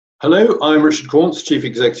Hello, I'm Richard Quance, Chief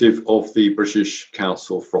Executive of the British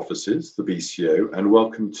Council for Offices, the BCO, and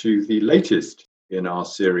welcome to the latest in our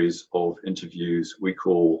series of interviews we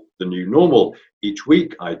call The New Normal. Each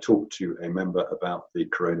week I talk to a member about the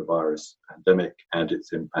coronavirus pandemic and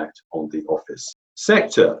its impact on the office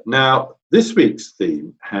sector. Now, this week's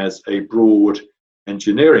theme has a broad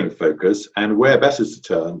engineering focus, and where better to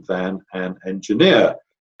turn than an engineer?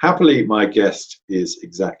 Happily, my guest is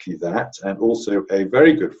exactly that, and also a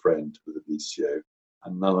very good friend of the BCO,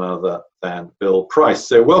 and none other than Bill Price.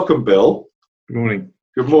 So welcome, Bill. Good morning.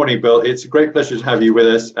 Good morning, Bill. It's a great pleasure to have you with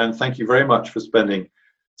us, and thank you very much for spending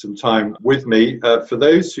some time with me. For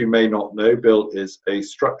those who may not know, Bill is a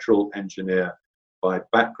structural engineer by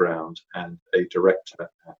background and a director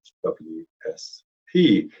at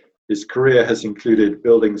WSP. His career has included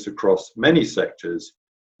buildings across many sectors,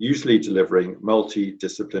 usually delivering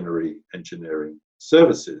multidisciplinary engineering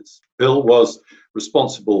services. Bill was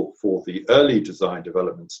responsible for the early design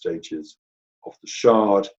development stages of the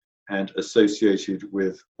Shard and associated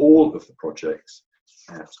with all of the projects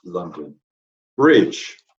at London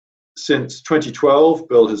Bridge. Since 2012,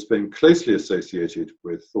 Bill has been closely associated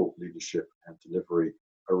with thought leadership and delivery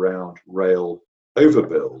around rail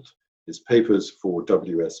overbuild. His papers for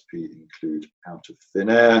WSP include Out of Thin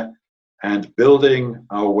Air and Building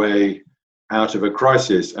Our Way Out of a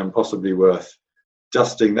Crisis, and possibly worth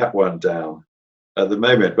dusting that one down at the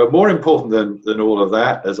moment. But more important than all of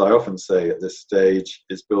that, as I often say at this stage,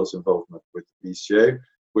 is Bill's involvement with the BCO,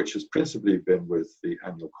 which has principally been with the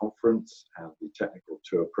annual conference and the technical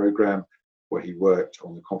tour program, where he worked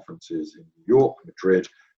on the conferences in New York, Madrid,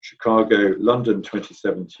 Chicago, London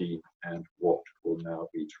 2017, and what will now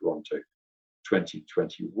be Toronto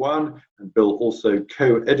 2021. And Bill also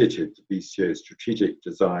co-edited the BCO Strategic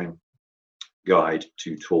Design Guide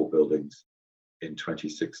to Tall Buildings in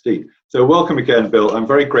 2016. So welcome again, Bill. I'm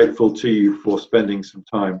very grateful to you for spending some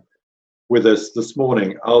time with us this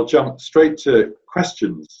morning. I'll jump straight to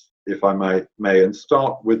questions, if I may, and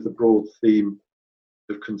start with the broad theme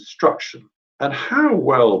of construction. And how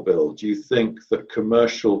well, Bill, do you think that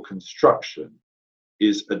commercial construction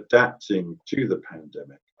is adapting to the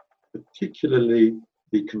pandemic, particularly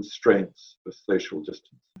the constraints of social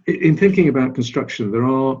distance? In thinking about construction,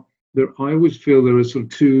 I always feel there are sort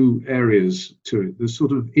of two areas to it. There's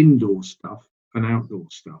sort of indoor stuff and outdoor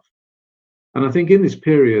stuff. And I think in this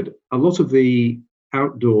period, a lot of the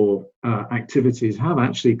outdoor activities have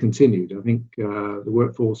actually continued. I think the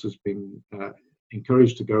workforce has been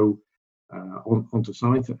encouraged to go onto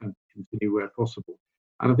site and continue where possible.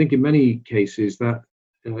 And I think in many cases that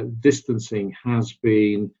distancing has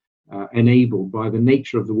been enabled by the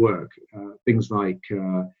nature of the work. Things like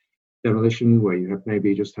demolition, where you have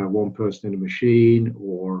maybe just have one person in a machine,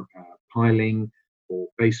 or piling, or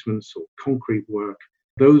basements, or concrete work.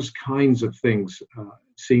 Those kinds of things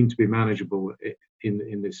seem to be manageable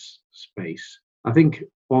in this space. I think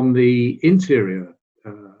on the interior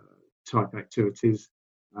type activities,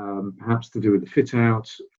 perhaps to do with the fit out,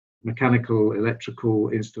 mechanical,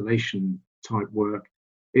 electrical installation type work,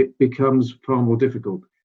 it becomes far more difficult.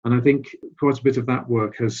 And I think quite a bit of that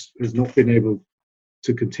work has not been able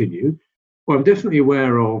to continue. Well, I'm definitely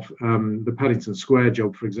aware of the Paddington Square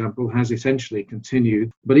job, for example, has essentially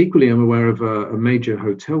continued. But equally, I'm aware of a major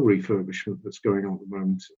hotel refurbishment that's going on at the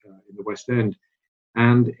moment in the West End.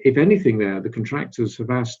 And if anything there, the contractors have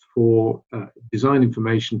asked for design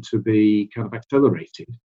information to be kind of accelerated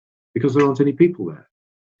because there aren't any people there.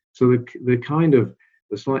 So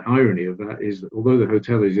the slight irony of that is that although the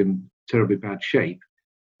hotel is in terribly bad shape,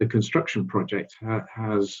 the construction project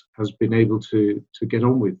has been able to get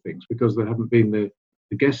on with things because there haven't been the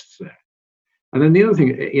guests there. And then the other thing,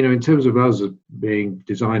 in terms of us as being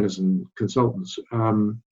designers and consultants,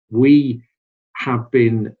 we have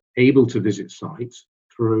been able to visit sites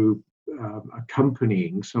through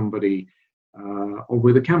accompanying somebody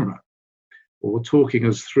with a camera, or talking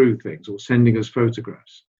us through things, or sending us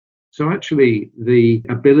photographs. So actually the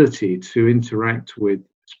ability to interact with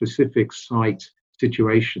specific site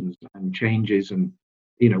situations and changes and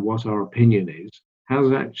what our opinion is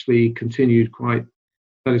has actually continued quite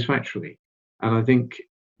satisfactorily, and I think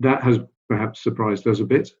that has perhaps surprised us a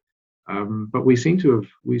bit, but we seem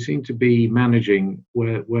to be managing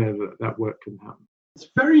where that work can happen.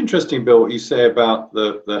 It's very interesting, Bill, what you say about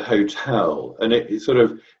the hotel, and it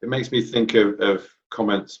makes me think of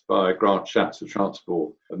comments by Grant Shapps, the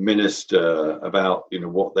Transport Minister, about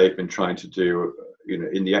what they've been trying to do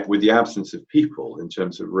with the absence of people in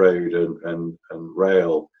terms of road and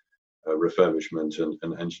rail refurbishment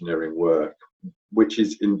and engineering work, which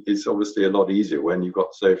is obviously a lot easier when you've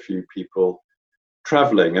got so few people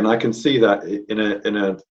traveling. And I can see that in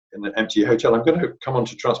in an empty hotel. I'm going to come on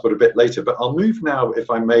to transport a bit later, but I'll move now, if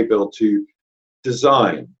I may, Bill, to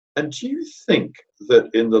design. And do you think that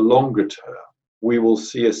in the longer term, we will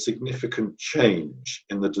see a significant change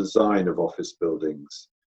in the design of office buildings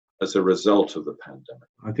as a result of the pandemic?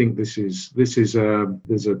 I think there's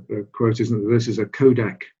a quote, isn't there? This is a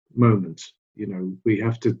Kodak moment. You know, we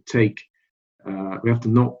have to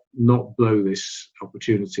not blow this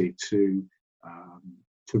opportunity to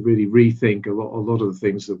really rethink a lot of the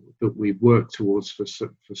things that we've worked towards for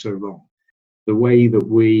so long. The way that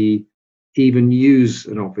we even use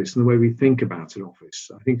an office and the way we think about an office.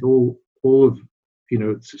 I think all of, you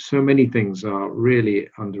know, so many things are really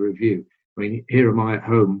under review. I mean, here am I at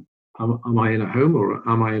home? Am I in a home or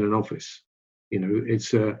am I in an office? You know,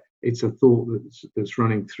 it's a thought that's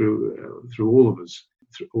running through all of us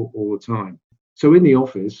all the time. So in the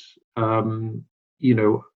office, you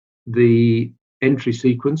know, the entry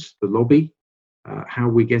sequence, the lobby, how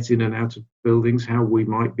we get in and out of buildings, how we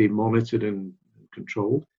might be monitored and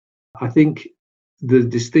controlled. I think the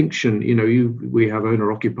distinction, you know, we have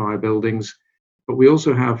owner-occupier buildings, but we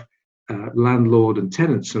also have landlord and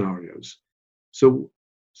tenant scenarios. So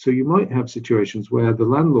you might have situations where the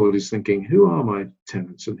landlord is thinking, who are my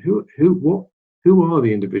tenants and who are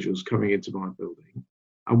the individuals coming into my building,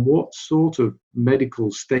 and what sort of medical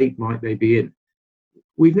state might they be in?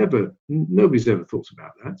 Nobody's ever thought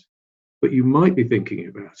about that, but you might be thinking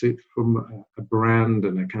about it from a brand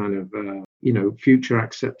and a kind of you know, future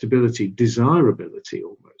acceptability, desirability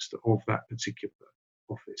almost of that particular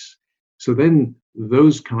office. So then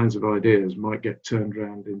those kinds of ideas might get turned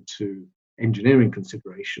around into engineering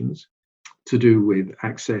considerations to do with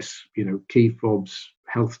access, you know, key fobs,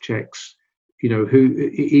 health checks, you know, who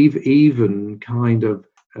even kind of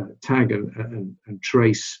tag and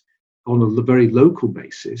trace on a very local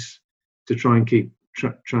basis to try and keep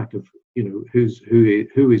track of, you know,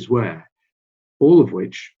 who is where, all of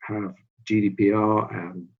which have GDPR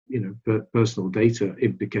and, you know, personal data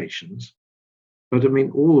implications. But I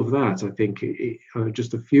mean, all of that, I think, are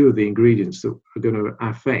just a few of the ingredients that are going to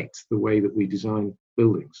affect the way that we design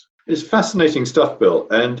buildings. It's fascinating stuff, Bill,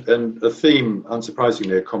 and a theme,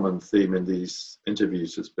 unsurprisingly, a common theme in these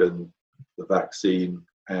interviews has been the vaccine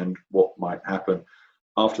and what might happen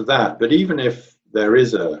after that. But even if there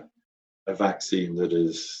is a vaccine that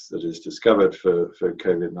is discovered for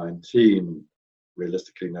COVID-19,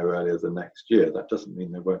 realistically no earlier than next year, that doesn't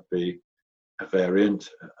mean there won't be a variant,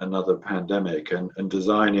 another pandemic, and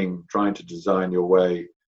trying to design your way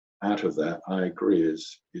out of that, I agree,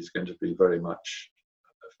 is going to be very much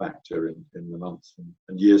a factor in the months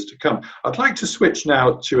and years to come. I'd like to switch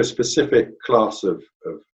now to a specific class of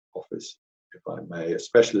office, if I may, a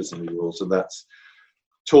specialism of yours, and that's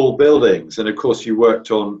tall buildings. And of course, you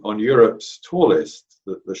worked on Europe's tallest,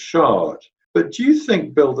 the Shard. But do you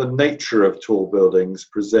think, Bill, the nature of tall buildings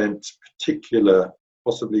present particular,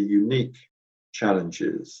 possibly unique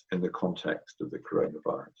challenges in the context of the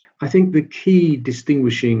coronavirus? I think the key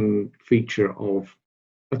distinguishing feature of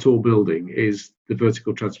a tall building is the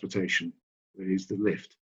vertical transportation, is the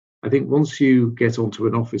lift. I think once you get onto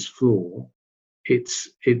an office floor,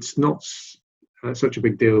 it's not such a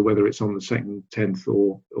big deal whether it's on the second, 10th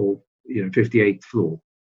or you know, 58th floor,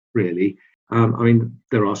 really. I mean,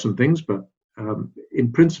 there are some things, but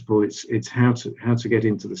in principle, it's how to get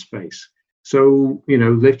into the space. So, you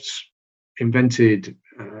know, lifts invented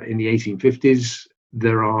in the 1850s.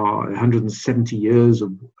 There are 170 years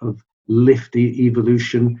of lift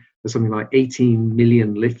evolution. There's something like 18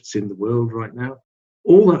 million lifts in the world right now.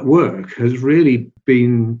 All that work has really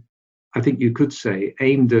been, I think you could say,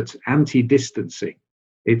 aimed at anti-distancing.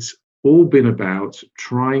 It's all been about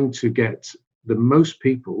trying to get the most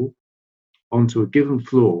people onto a given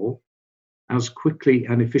floor as quickly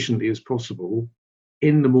and efficiently as possible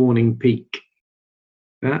in the morning peak.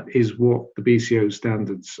 That is what the BCO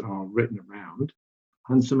standards are written around.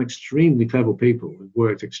 And some extremely clever people have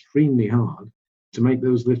worked extremely hard to make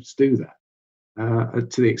those lifts do that.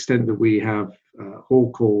 To the extent that we have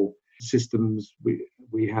hall call systems,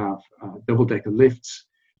 we have double-decker lifts,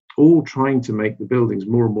 all trying to make the buildings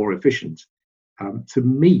more and more efficient to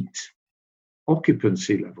meet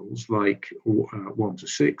occupancy levels like 1 to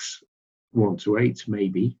 6, 1 to 8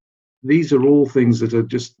 maybe. These are all things that are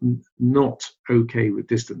just not okay with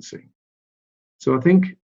distancing. So I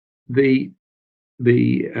think the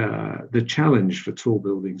challenge for tall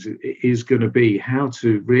buildings is going to be how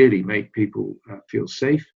to really make people feel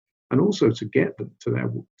safe, and also to get them to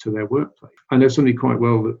their workplace. I know somebody quite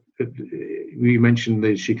well that we mentioned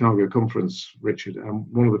the Chicago conference, Richard, and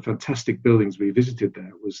one of the fantastic buildings we visited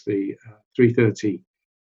there was the 330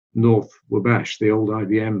 North Wabash, the old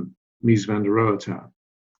IBM Mies van der Rohe Tower.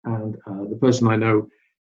 And the person I know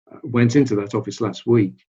went into that office last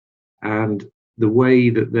week, and the way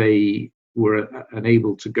that they were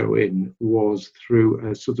unable to go in was through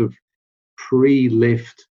a sort of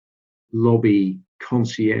pre-lift lobby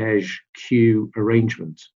concierge queue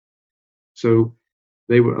arrangement. So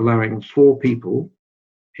they were allowing 4 people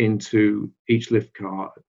into each lift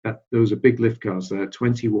car. Those are big lift cars. They're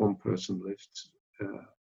 21-person lifts,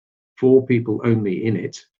 4 people only in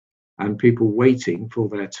it, and people waiting for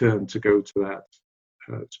their turn to go to that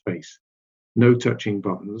space. No touching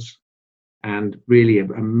buttons, and really a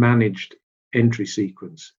managed entry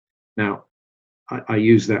sequence. Now, I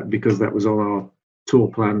use that because that was on our tour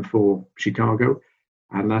plan for Chicago,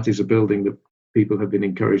 and that is a building that people have been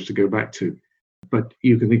encouraged to go back to. But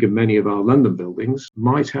you can think of many of our London buildings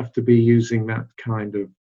might have to be using that kind of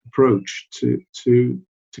approach to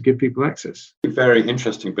give people access. Very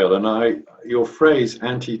interesting, Bill. And your phrase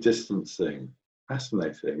 "anti-distancing,"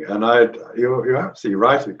 fascinating. And you're absolutely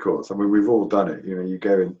right. Of course, I mean, we've all done it. You know, you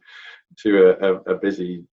go into a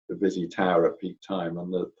busy tower at peak time,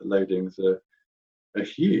 and the loadings are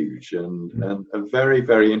huge, and a very,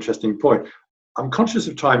 very interesting point. I'm conscious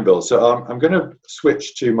of time, Bill, so I'm going to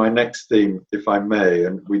switch to my next theme, if I may,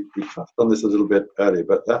 and we touched on this a little bit earlier,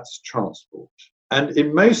 but that's transport. And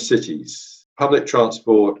in most cities, public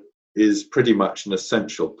transport is pretty much an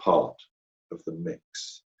essential part of the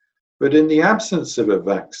mix. But in the absence of a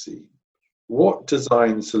vaccine, what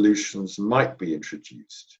design solutions might be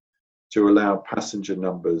introduced to allow passenger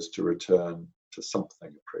numbers to return to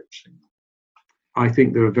something approaching? I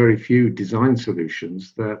think there are very few design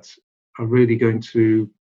solutions that are really going to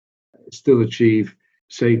still achieve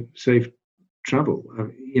safe travel.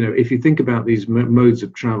 You know, if you think about these modes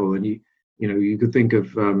of travel, and you could think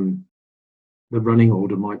of the running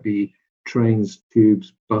order might be trains,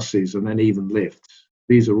 tubes, buses, and then even lifts.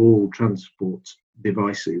 These are all transport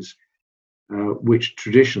devices which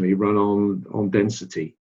traditionally run on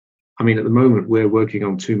density. I mean, at the moment we're working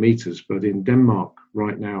on 2 meters, but in Denmark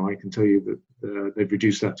right now, I can tell you that they've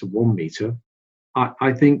reduced that to 1 meter.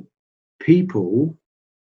 I think people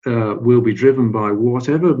will be driven by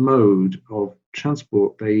whatever mode of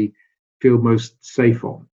transport they feel most safe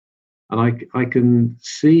on. And I can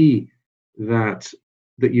see that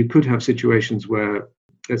you could have situations where,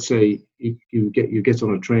 let's say, you get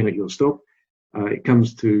on a train at your stop, it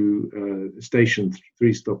comes to the station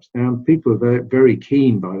 3 stops down. People are very, very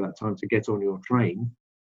keen by that time to get on your train.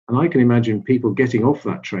 And I can imagine people getting off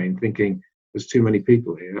that train thinking, there's too many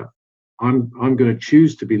people here. I'm going to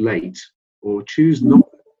choose to be late or choose not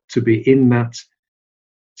to be in that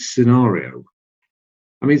scenario.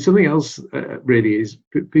 I mean, something else really is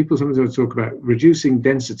people sometimes talk about reducing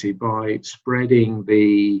density by spreading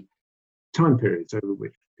the time periods over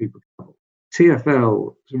which people travel.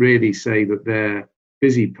 TfL really say that their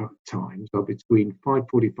busy times are between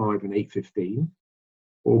 5:45 and 8:15,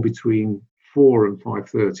 or between 4 and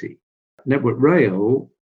 5:30. Network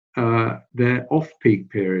Rail, their off-peak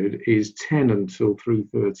period is 10 until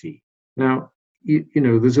 3:30. Now, you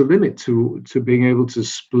know, there's a limit to being able to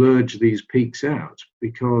splurge these peaks out,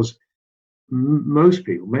 because most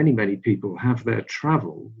people, many people, have their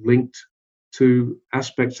travel linked to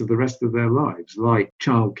aspects of the rest of their lives, like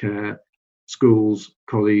childcare, schools,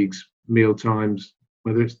 colleagues, meal times,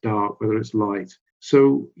 whether it's dark, whether it's light.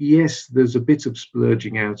 So yes, there's a bit of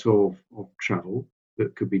splurging out of travel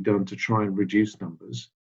that could be done to try and reduce numbers.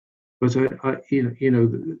 But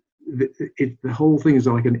the whole thing is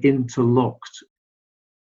like an interlocked,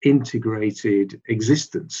 integrated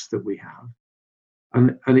existence that we have,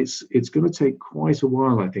 and it's going to take quite a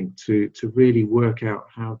while, I think, to really work out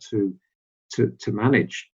how to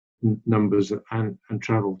manage numbers and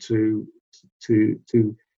travel to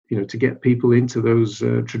get people into those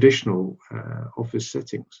traditional office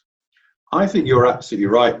settings. I think you're absolutely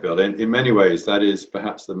right, Bill. In many ways, that is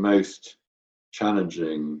perhaps the most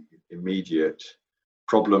challenging, immediate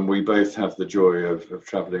problem. We both have the joy of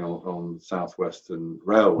travelling on South Western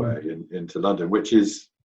Railway into London, which is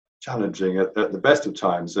challenging at the best of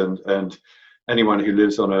times. And anyone who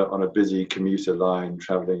lives on a busy commuter line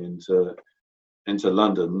travelling into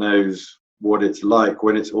London knows what it's like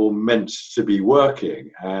when it's all meant to be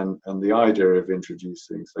working, and the idea of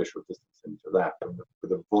introducing social distancing to that, and with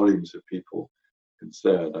the volumes of people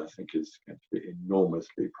concerned, I think is going to be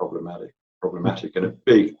enormously problematic and a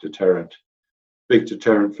big deterrent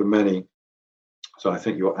for many. So I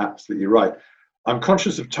think you're absolutely right. I'm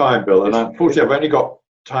conscious of time, Bill, and unfortunately I've only got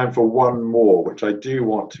time for one more, which I do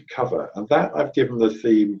want to cover, and that I've given the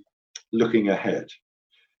theme looking ahead.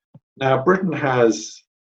 Now, Britain has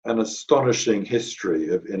an astonishing history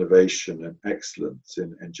of innovation and excellence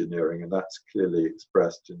in engineering, and that's clearly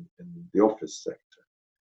expressed in the office sector.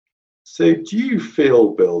 So do you feel,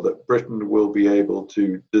 Bill, that Britain will be able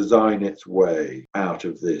to design its way out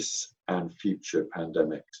of this and future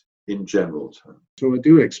pandemics in general terms? So I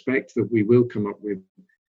do expect that we will come up with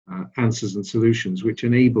answers and solutions which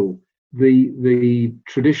enable the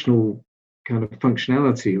traditional kind of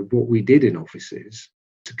functionality of what we did in offices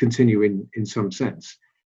to continue in some sense.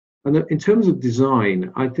 And in terms of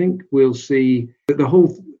design, I think we'll see that the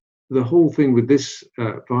whole thing with this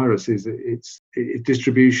virus is its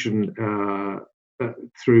distribution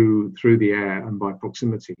through the air and by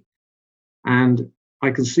proximity. And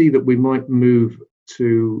I can see that we might move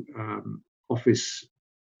to office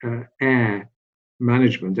air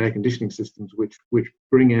management, air conditioning systems, which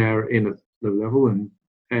bring air in at low level and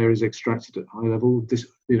air is extracted at high level.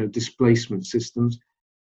 Displacement systems.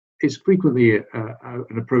 It's frequently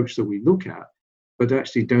an approach that we look at, but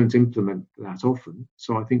actually don't implement that often.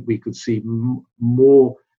 So I think we could see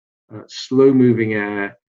more slow-moving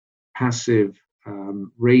air, passive,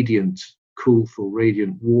 radiant coolth or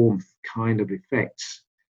radiant warmth kind of effects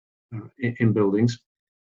in buildings.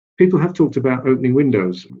 People have talked about opening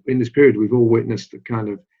windows. In this period, we've all witnessed a kind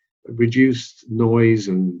of reduced noise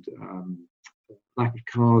and lack of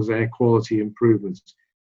cars, air quality improvements.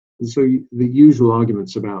 And so the usual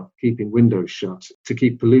arguments about keeping windows shut to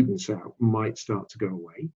keep pollutants out might start to go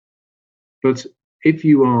away. But if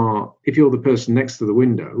you're the person next to the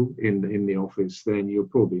window in the office, then you're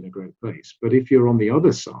probably in a great place. But if you're on the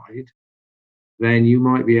other side, then you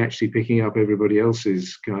might be actually picking up everybody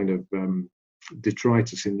else's kind of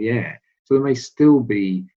detritus in the air. So there may still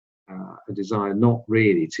be a desire not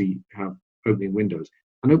really to have opening windows.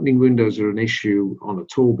 And opening windows are an issue on a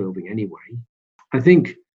tall building anyway. I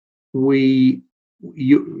think the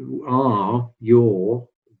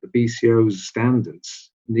BCO's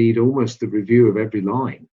standards need almost a review of every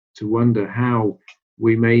line to wonder how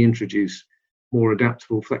we may introduce more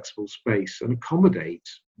adaptable, flexible space and accommodate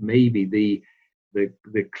maybe the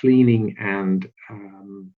cleaning and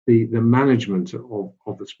the management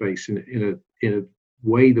of the space in a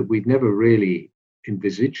way that we've never really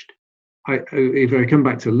envisaged. If I come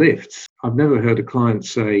back to lifts, I've never heard a client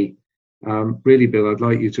say, really, Bill, I'd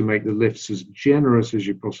like you to make the lifts as generous as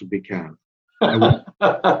you possibly can. I'd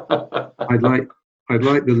like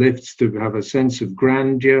the lifts to have a sense of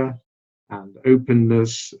grandeur and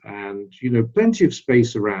openness and, plenty of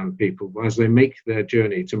space around people as they make their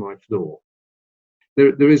journey to my floor.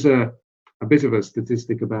 There is a bit of a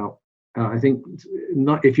statistic about, I think,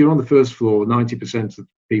 if you're on the first floor, 90% of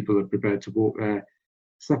people are prepared to walk there.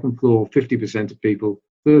 Second floor, 50% of people.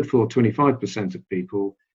 Third floor, 25% of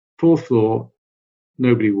people. Fourth floor,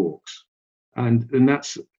 nobody walks. And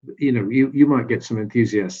that's, you might get some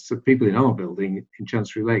enthusiasts, people in our building in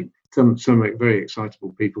Chancery Lane. Some very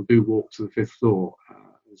excitable people do walk to the fifth floor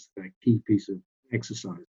as their key piece of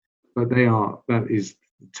exercise. But that is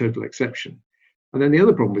the total exception. And then the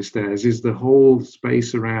other problem with stairs is the whole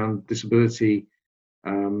space around disability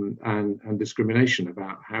and discrimination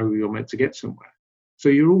about how you're meant to get somewhere. So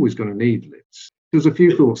you're always going to need lifts. There's a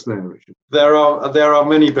few thoughts there, Richard. There are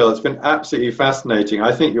many, Bill. It's been absolutely fascinating.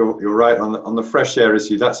 I think you're right on the fresh air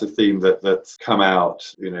issue. That's a theme that's come out,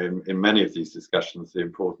 in many of these discussions, the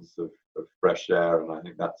importance of fresh air, and I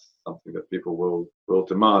think that's something that people will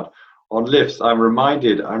demand. On lifts, I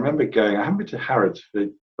remember going. I haven't been to Harrods for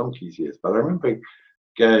donkey's years, but I remember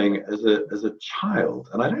going as a child,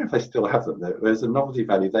 and I don't know if they still have them. There's a Novelty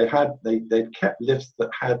Valley. They'd kept lifts that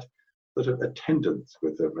had sort of attendants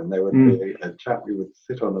with them, and there would be a chap who would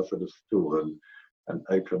sit on a sort of stool and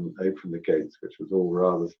open the gates, which was all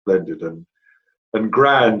rather splendid and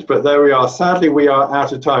grand. But there we are. Sadly, we are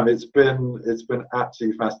out of time. It's been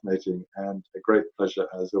absolutely fascinating and a great pleasure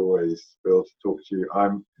as always, Bill, to talk to you.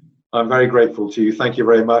 I'm very grateful to you. Thank you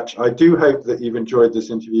very much. I do hope that you've enjoyed this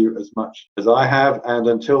interview as much as I have. And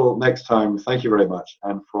until next time, thank you very much.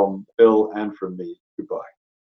 And from Bill and from me, goodbye.